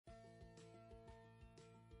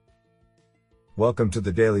Welcome to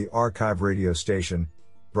the Daily Archive radio station,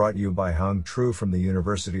 brought you by Hung Tru from the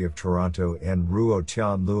University of Toronto and Ruo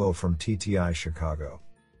Tian Luo from TTI Chicago.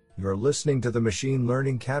 You are listening to the Machine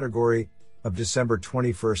Learning category of December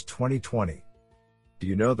 21, 2020. Do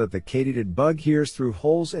you know that the katydid bug hears through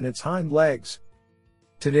holes in its hind legs?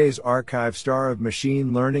 Today's archive star of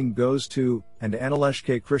machine learning goes to Annalesh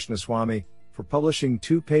K. Krishnaswamy for publishing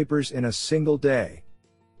 2 papers in a single day.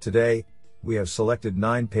 Today, we have selected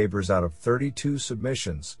 9 papers out of 32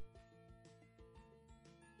 submissions.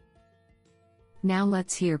 Now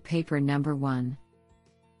let's hear paper number 1.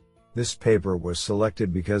 This paper was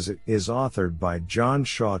selected because it is authored by John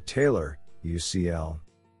Shaw Taylor, UCL.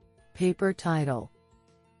 Paper title: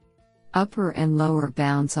 Upper and Lower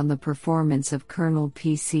Bounds on the Performance of Kernel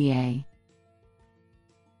PCA.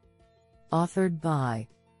 Authored by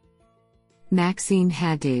Maxine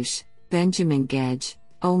Haddouche, Benjamin Gedge,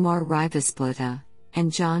 Omar Rivasplita,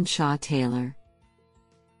 and John Shaw Taylor.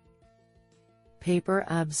 Paper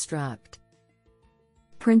abstract: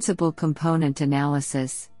 Principal Component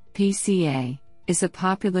Analysis, PCA, is a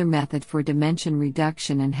popular method for dimension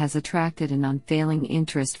reduction and has attracted an unfailing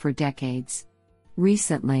interest for decades.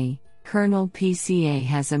 Recently, kernel PCA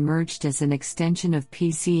has emerged as an extension of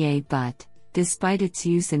PCA, but, despite its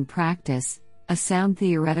use in practice, a sound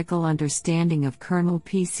theoretical understanding of kernel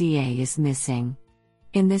PCA is missing.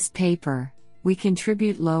 In this paper, we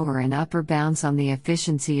contribute lower and upper bounds on the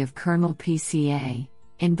efficiency of kernel PCA,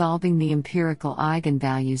 involving the empirical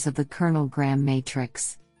eigenvalues of the kernel Gram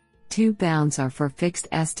matrix. 2 bounds are for fixed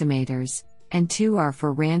estimators, and 2 are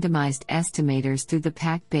for randomized estimators through the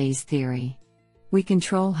Pack-Bayes theory. We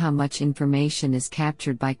control how much information is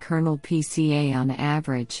captured by kernel PCA on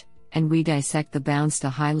average, and we dissect the bounds to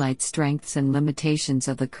highlight strengths and limitations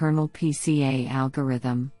of the kernel PCA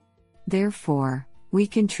algorithm. Therefore, we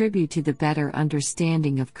contribute to the better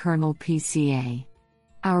understanding of kernel PCA.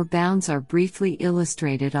 Our bounds are briefly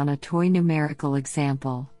illustrated on a toy numerical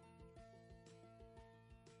example.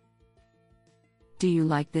 Do you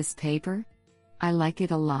like this paper? I like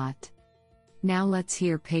it a lot. Now let's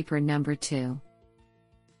hear paper number 2.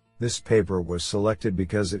 This paper was selected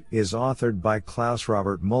because it is authored by Klaus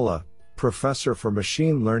Robert Müller, professor for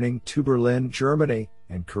machine learning, TU Berlin, Germany,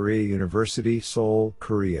 and Korea University, Seoul,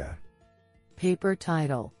 Korea. Paper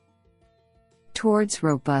title: Towards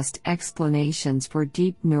Robust Explanations for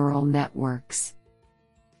Deep Neural Networks.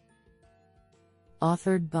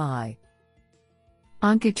 Authored by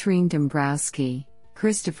Anne-Catherine Dombrowski,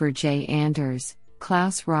 Christopher J. Anders,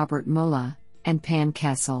 Klaus Robert Müller, and Pan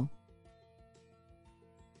Kessel.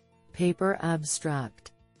 Paper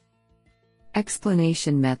abstract: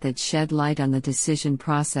 Explanation methods shed light on the decision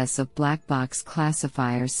process of black box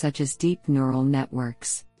classifiers such as deep neural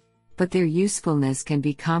networks. But their usefulness can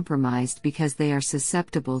be compromised because they are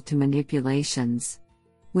susceptible to manipulations.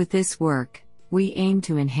 With this work, we aim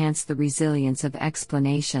to enhance the resilience of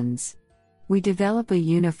explanations. We develop a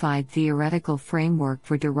unified theoretical framework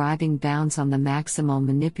for deriving bounds on the maximal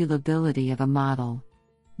manipulability of a model.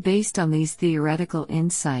 Based on these theoretical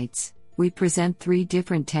insights, we present 3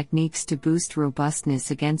 different techniques to boost robustness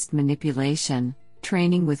against manipulation: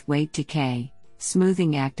 training with weight decay,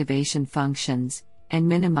 smoothing activation functions, and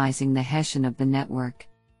minimizing the Hessian of the network.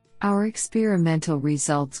 Our experimental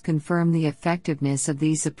results confirm the effectiveness of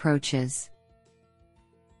these approaches.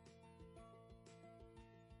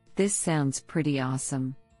 This sounds pretty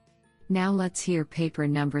awesome. Now let's hear paper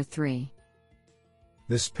number 3.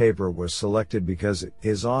 This paper was selected because it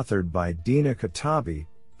is authored by Dina Katabi,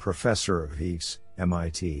 professor of EECS,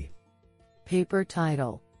 MIT. Paper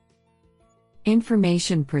title: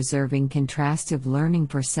 Information Preserving Contrastive Learning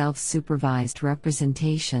for Self-Supervised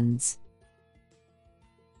Representations.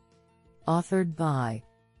 Authored by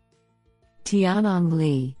Tianong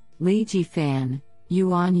Li, Li Jifan,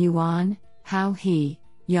 Yuan, Hao He,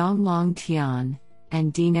 Yonglong Tian,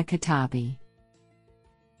 and Dina Katabi.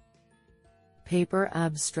 Paper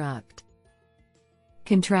abstract: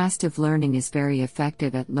 Contrastive learning is very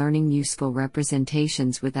effective at learning useful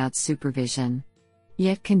representations without supervision.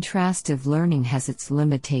 Yet contrastive learning has its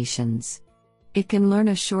limitations. It can learn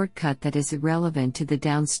a shortcut that is irrelevant to the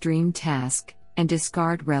downstream task, and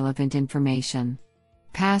discard relevant information.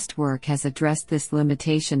 Past work has addressed this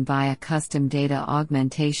limitation via custom data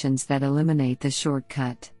augmentations that eliminate the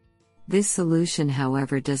shortcut. This solution,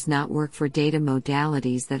 however, does not work for data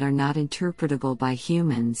modalities that are not interpretable by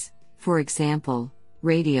humans, for example,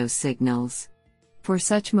 radio signals. For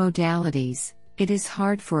such modalities, it is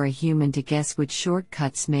hard for a human to guess which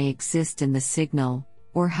shortcuts may exist in the signal,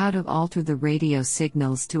 or how to alter the radio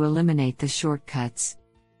signals to eliminate the shortcuts.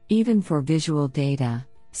 Even for visual data,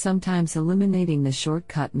 Sometimes eliminating the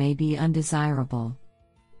shortcut may be undesirable.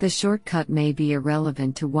 The shortcut may be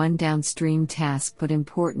irrelevant to one downstream task but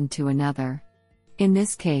important to another. In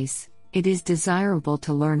this case, it is desirable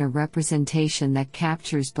to learn a representation that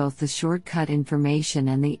captures both the shortcut information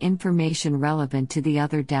and the information relevant to the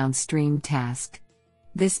other downstream task.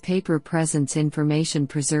 This paper presents Information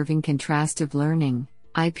Preserving Contrastive Learning,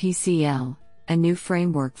 IPCL, a new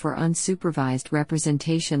framework for unsupervised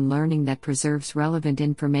representation learning that preserves relevant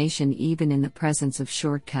information even in the presence of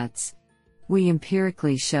shortcuts. We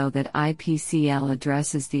empirically show that IPCL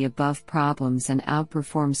addresses the above problems and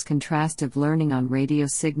outperforms contrastive learning on radio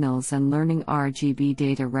signals and learning RGB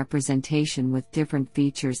data representation with different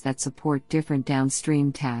features that support different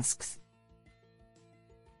downstream tasks.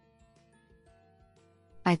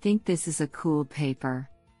 I think this is a cool paper.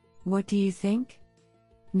 What do you think?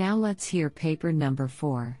 Now let's hear paper number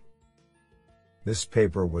 4. This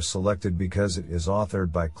paper was selected because it is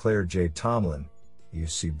authored by Claire J. Tomlin,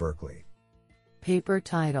 UC Berkeley. Paper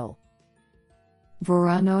title: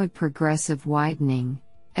 Voronoi Progressive Widening,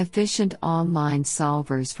 Efficient Online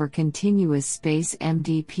Solvers for Continuous Space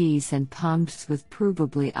MDPs and PUMPs with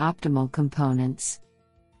Provably Optimal Components.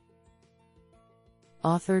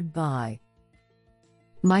 Authored by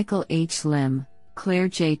Michael H. Lim, Claire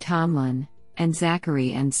J. Tomlin, and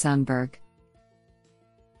Zachary N. Sundberg.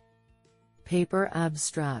 Paper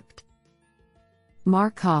abstract: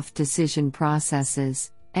 Markov decision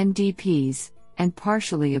processes, MDPs, and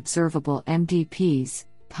partially observable MDPs,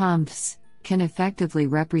 PUMPs, can effectively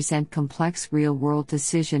represent complex real-world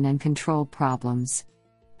decision and control problems.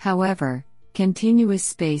 However, continuous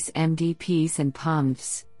space MDPs and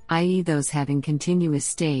PUMPs, i.e. those having continuous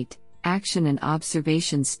state, action and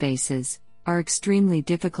observation spaces, are extremely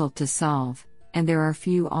difficult to solve, and there are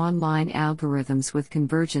few online algorithms with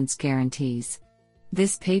convergence guarantees.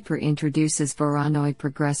 This paper introduces Voronoi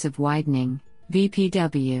Progressive Widening,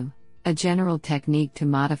 VPW, a general technique to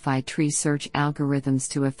modify tree search algorithms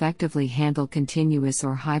to effectively handle continuous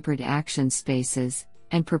or hybrid action spaces,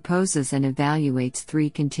 and proposes and evaluates 3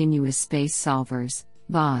 continuous space solvers,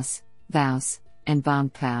 VOS, VOUS, and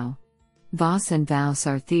VOMPOW. VOS and VOUS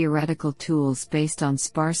are theoretical tools based on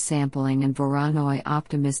sparse sampling and Voronoi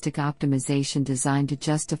optimistic optimization designed to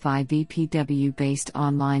justify VPW-based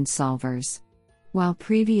online solvers. While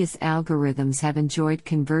previous algorithms have enjoyed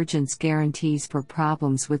convergence guarantees for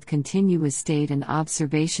problems with continuous state and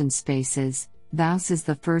observation spaces, VOUS is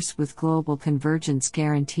the first with global convergence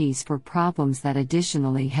guarantees for problems that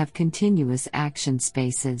additionally have continuous action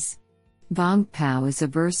spaces. VOMPOW is a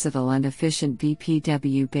versatile and efficient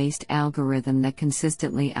VPW-based algorithm that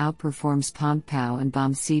consistently outperforms POMPOW and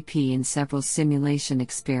VOMCP in several simulation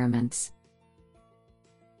experiments.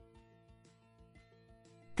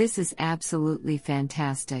 This is absolutely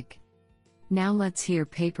fantastic. Now let's hear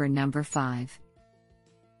paper number 5.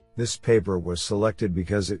 This paper was selected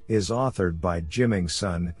because it is authored by Jiming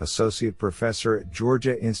Sun, Associate Professor at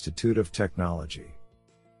Georgia Institute of Technology.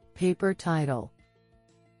 Paper title: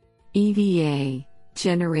 EVA,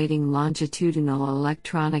 Generating Longitudinal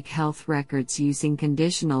Electronic Health Records Using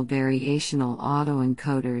Conditional Variational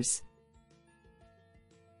Autoencoders.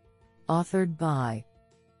 Authored by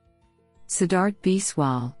Siddharth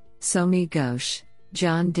Biswal, Somi Ghosh,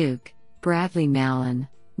 John Duke, Bradley Mallon,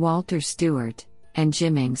 Walter Stewart, and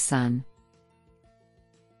Jiming Sun.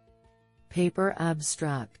 Paper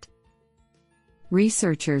abstract: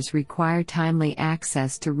 Researchers require timely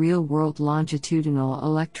access to real-world longitudinal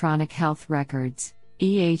electronic health records,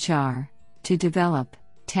 EHR, to develop,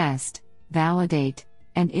 test, validate,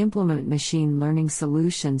 and implement machine learning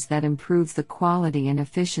solutions that improve the quality and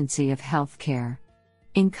efficiency of healthcare.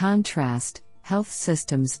 In contrast, health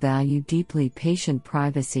systems value deeply patient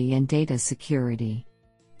privacy and data security.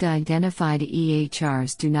 De-identified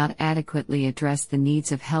EHRs do not adequately address the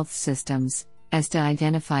needs of health systems, as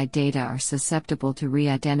de-identified data are susceptible to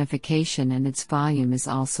re-identification and its volume is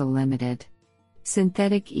also limited.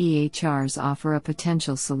 Synthetic EHRs offer a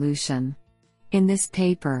potential solution. In this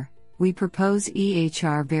paper, we propose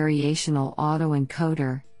EHR Variational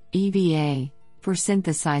Autoencoder, EVA, for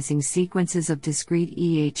synthesizing sequences of discrete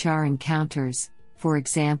EHR encounters, for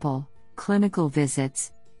example, clinical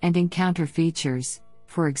visits, and encounter features,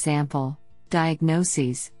 for example,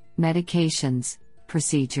 diagnoses, medications,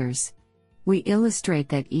 procedures. We illustrate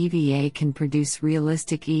that EVA can produce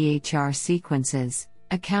realistic EHR sequences,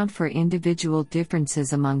 account for individual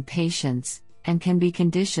differences among patients, and can be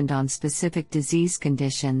conditioned on specific disease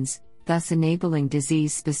conditions, thus enabling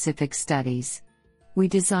disease-specific studies. We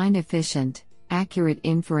design efficient, accurate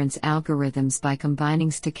inference algorithms by combining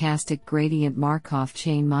stochastic gradient Markov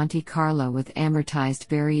chain Monte Carlo with amortized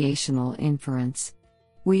variational inference.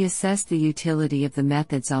 We assess the utility of the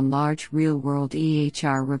methods on large real-world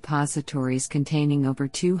EHR repositories containing over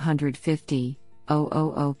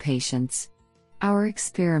 250,000 patients. Our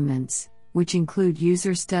experiments, which include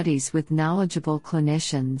user studies with knowledgeable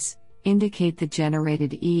clinicians, indicate the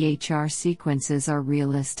generated EHR sequences are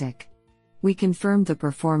realistic. We confirmed the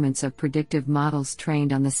performance of predictive models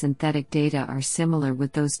trained on the synthetic data are similar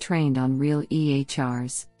with those trained on real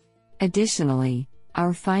EHRs. Additionally,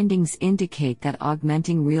 our findings indicate that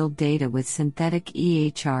augmenting real data with synthetic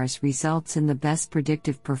EHRs results in the best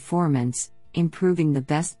predictive performance, improving the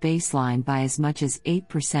best baseline by as much as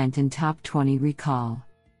 8% in top 20 recall.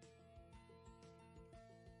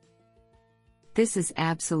 This is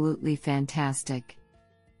absolutely fantastic.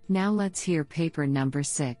 Now let's hear paper number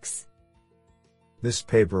 6. This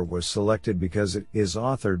paper was selected because it is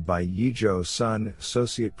authored by Yizhou Sun,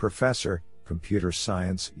 Associate Professor, Computer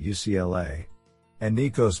Science, UCLA, and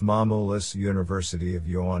Nikos Mamoulis, University of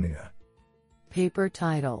Ioannina. Paper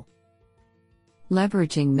title: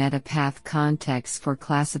 Leveraging MetaPath Context for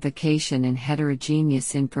Classification in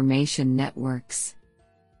Heterogeneous Information Networks.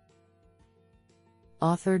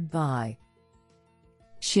 Authored by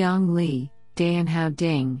Xiang Li, Dayanhao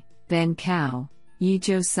Ding, Ben Cao,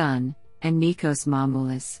 Yizhou Sun, and Nikos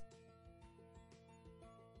Mamoulis.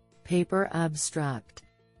 Paper abstract: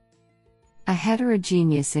 A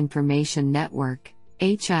heterogeneous information network,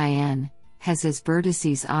 HIN, has as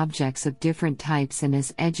vertices objects of different types and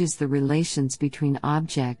as edges the relations between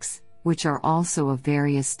objects, which are also of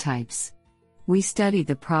various types. We study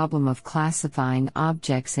the problem of classifying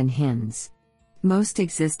objects in HINs. Most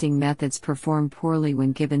existing methods perform poorly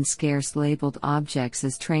when given scarce labeled objects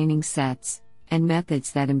as training sets, and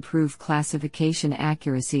methods that improve classification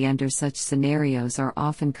accuracy under such scenarios are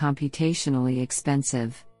often computationally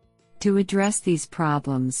expensive. To address these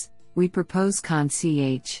problems, we propose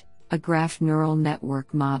ConCH, a graph neural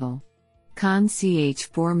network model. ConCH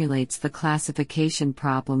formulates the classification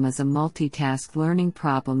problem as a multitask learning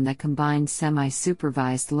problem that combines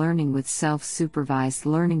semi-supervised learning with self-supervised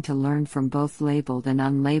learning to learn from both labeled and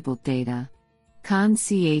unlabeled data.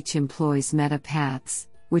 ConCH employs metapaths,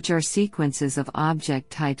 which are sequences of object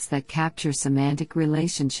types that capture semantic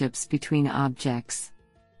relationships between objects.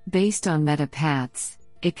 Based on metapaths,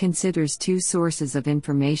 it considers two sources of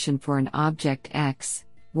information for an object X.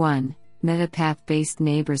 1. Metapath-based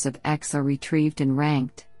neighbors of X are retrieved and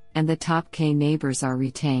ranked, and the top k neighbors are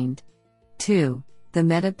retained. 2. The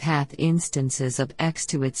metapath instances of X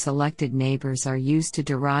to its selected neighbors are used to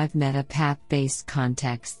derive metapath-based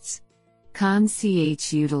contexts.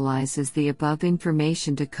 ConCH utilizes the above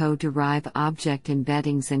information to co-derive object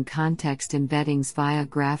embeddings and context embeddings via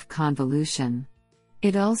graph convolution.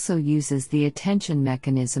 It also uses the attention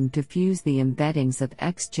mechanism to fuse the embeddings of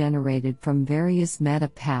X generated from various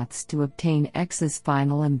metapaths to obtain X's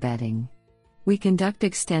final embedding. We conduct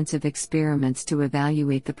extensive experiments to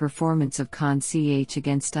evaluate the performance of ConCH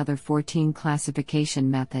against other 14 classification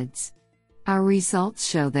methods. Our results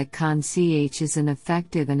show that ConCH is an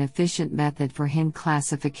effective and efficient method for HIN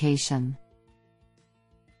classification.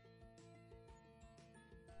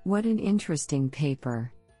 What an interesting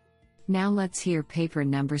paper! Now let's hear paper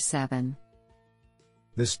number 7.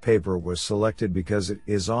 This paper was selected because it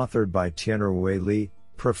is authored by Tianruo Li,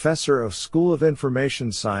 Professor of School of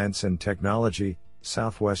Information Science and Technology,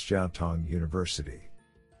 Southwest Jiaotong University.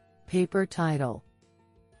 Paper title: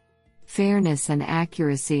 Fairness and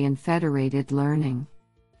Accuracy in Federated Learning.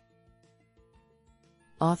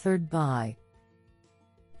 Authored by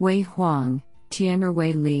Wei Huang,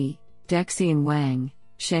 Tianruo Li, Dexian Wang,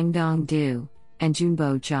 Shengdong Du, and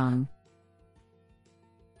Junbo Zhang.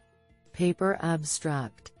 Paper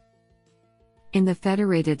abstract: In the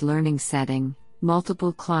federated learning setting,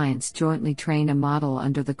 multiple clients jointly train a model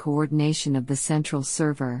under the coordination of the central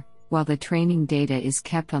server, while the training data is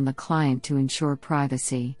kept on the client to ensure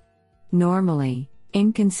privacy. Normally,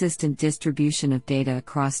 inconsistent distribution of data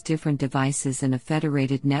across different devices in a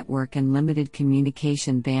federated network and limited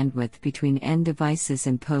communication bandwidth between end devices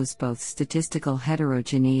impose both statistical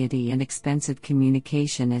heterogeneity and expensive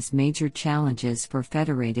communication as major challenges for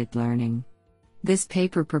federated learning. This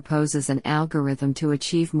paper proposes an algorithm to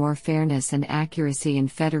achieve more fairness and accuracy in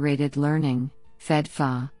federated learning,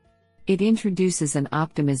 FedFA. It introduces an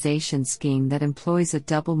optimization scheme that employs a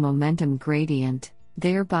double momentum gradient,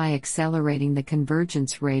 thereby accelerating the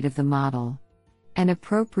convergence rate of the model. An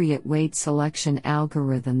appropriate weight selection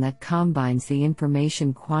algorithm that combines the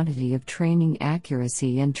information quantity of training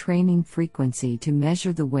accuracy and training frequency to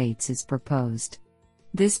measure the weights is proposed.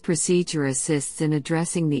 This procedure assists in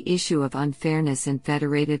addressing the issue of unfairness in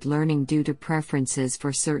federated learning due to preferences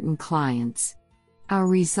for certain clients. Our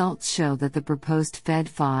results show that the proposed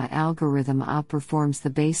FedFA algorithm outperforms the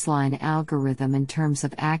baseline algorithm in terms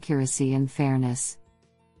of accuracy and fairness.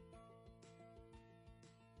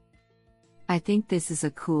 I think this is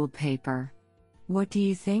a cool paper. What do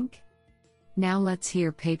you think? Now let's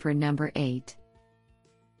hear paper number 8.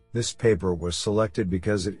 This paper was selected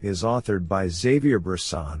because it is authored by Xavier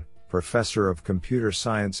Bresson, Professor of Computer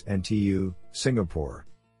Science, NTU, Singapore.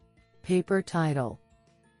 Paper title: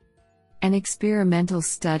 An experimental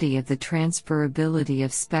study of the transferability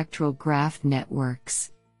of spectral graph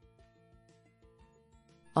networks.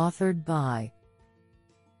 Authored by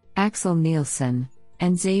Axel Nielsen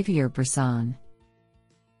and Xavier Bresson.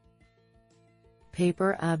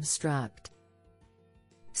 Paper abstract: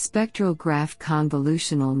 Spectral graph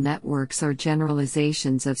convolutional networks are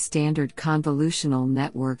generalizations of standard convolutional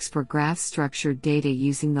networks for graph-structured data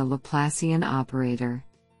using the Laplacian operator.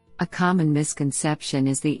 A common misconception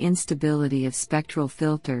is the instability of spectral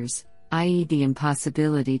filters, i.e., the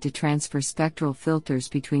impossibility to transfer spectral filters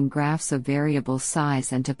between graphs of variable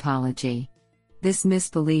size and topology. This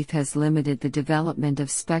misbelief has limited the development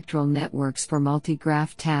of spectral networks for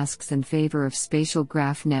multi-graph tasks in favor of spatial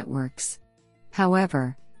graph networks.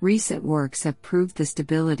 However, recent works have proved the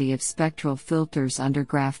stability of spectral filters under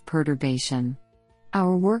graph perturbation.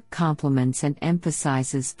 Our work complements and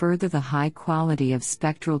emphasizes further the high quality of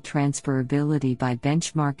spectral transferability by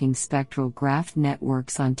benchmarking spectral graph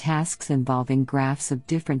networks on tasks involving graphs of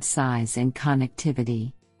different size and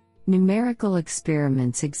connectivity. Numerical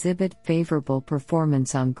experiments exhibit favorable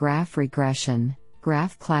performance on graph regression,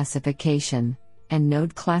 graph classification, and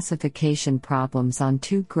node classification problems on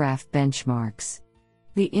 2 graph benchmarks.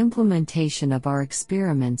 The implementation of our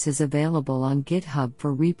experiments is available on GitHub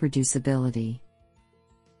for reproducibility.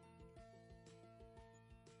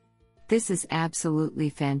 This is absolutely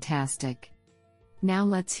fantastic. Now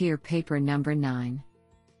let's hear paper number 9.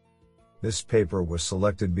 This paper was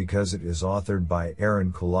selected because it is authored by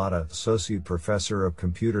Aaron Cullotta, Associate Professor of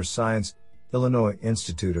Computer Science, Illinois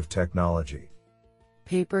Institute of Technology.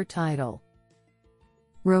 Paper title: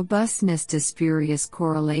 Robustness to spurious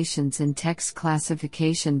correlations in text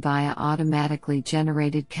classification via automatically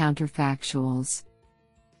generated counterfactuals.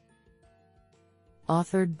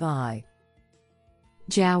 Authored by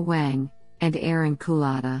Jiao Wang and Aaron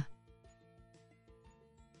Cullotta.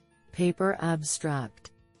 Paper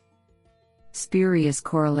abstract: Spurious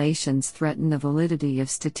correlations threaten the validity of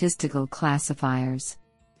statistical classifiers.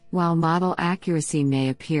 While model accuracy may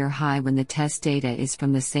appear high when the test data is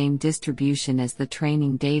from the same distribution as the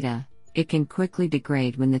training data, it can quickly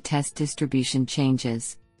degrade when the test distribution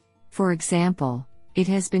changes. For example, it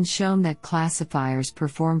has been shown that classifiers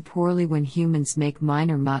perform poorly when humans make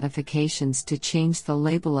minor modifications to change the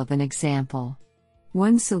label of an example.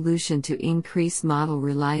 One solution to increase model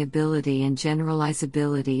reliability and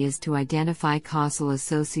generalizability is to identify causal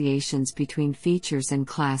associations between features and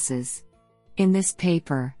classes. In this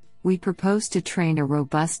paper, we propose to train a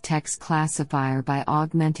robust text classifier by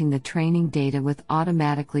augmenting the training data with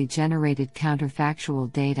automatically generated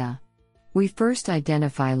counterfactual data. We first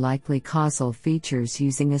identify likely causal features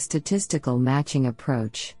using a statistical matching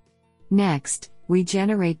approach. Next, we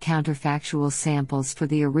generate counterfactual samples for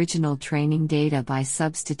the original training data by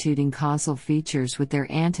substituting causal features with their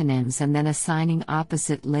antonyms and then assigning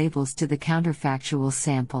opposite labels to the counterfactual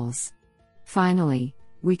samples. Finally,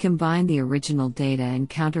 we combine the original data and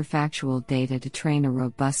counterfactual data to train a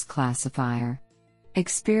robust classifier.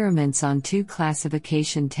 Experiments on 2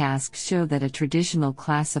 classification tasks show that a traditional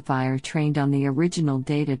classifier trained on the original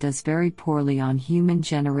data does very poorly on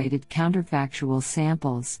human-generated counterfactual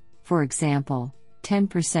samples, for example,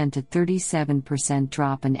 10% to 37%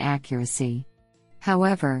 drop in accuracy.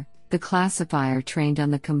 However, the classifier trained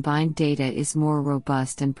on the combined data is more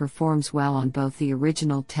robust and performs well on both the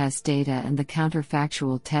original test data and the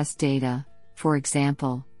counterfactual test data, for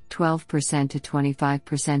example, 12% to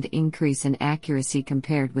 25% increase in accuracy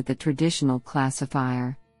compared with the traditional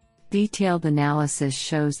classifier. Detailed analysis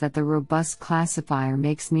shows that the robust classifier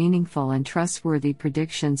makes meaningful and trustworthy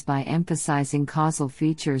predictions by emphasizing causal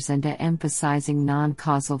features and de-emphasizing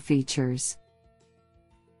non-causal features.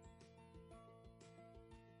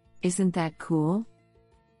 Isn't that cool?